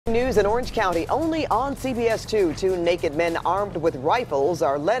News in Orange County, only on CBS 2. Two naked men armed with rifles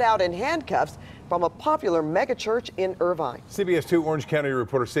are led out in handcuffs from a popular megachurch in Irvine. CBS 2 Orange County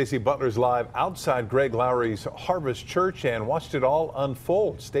reporter Stacey Butler is live outside Greg Lowry's Harvest Church and watched it all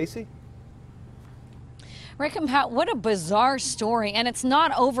unfold. Stacey? Rick and Pat, what a bizarre story, and it's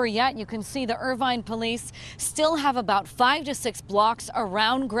not over yet. You can see the Irvine police still have about 5 to 6 blocks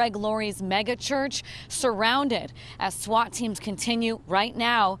around Greg Lowry's megachurch surrounded as SWAT teams continue right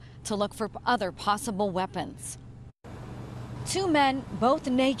now to look for other possible weapons. Two men, both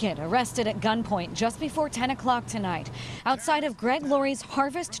naked, arrested at gunpoint just before 10 o'clock tonight outside of Greg Lowry's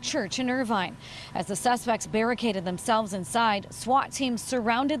Harvest Church in Irvine. As the suspects barricaded themselves inside, SWAT teams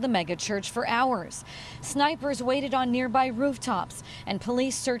surrounded the megachurch for hours. Snipers waited on nearby rooftops, and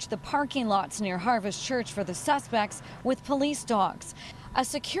police searched the parking lots near Harvest Church for the suspects with police dogs. A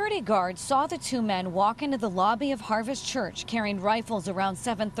security guard saw the two men walk into the lobby of Harvest Church carrying rifles around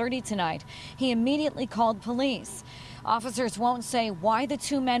 7:30 tonight. He immediately called police. Officers won't say why the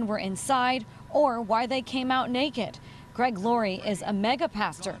two men were inside or why they came out naked. Greg Lowry is a mega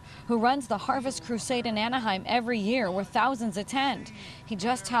pastor who runs the Harvest Crusade in Anaheim every year where thousands attend. He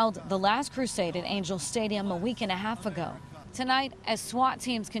just held the last crusade at Angel Stadium a week and a half ago. Tonight, as SWAT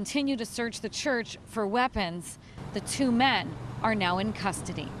teams continue to search the church for weapons, the two men are now in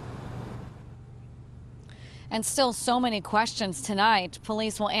custody. And still so many questions tonight.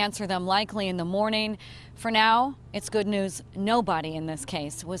 Police will answer them likely in the morning. For now, it's good news. Nobody in this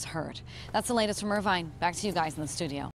case was hurt. That's the latest from Irvine. Back to you guys in the studio.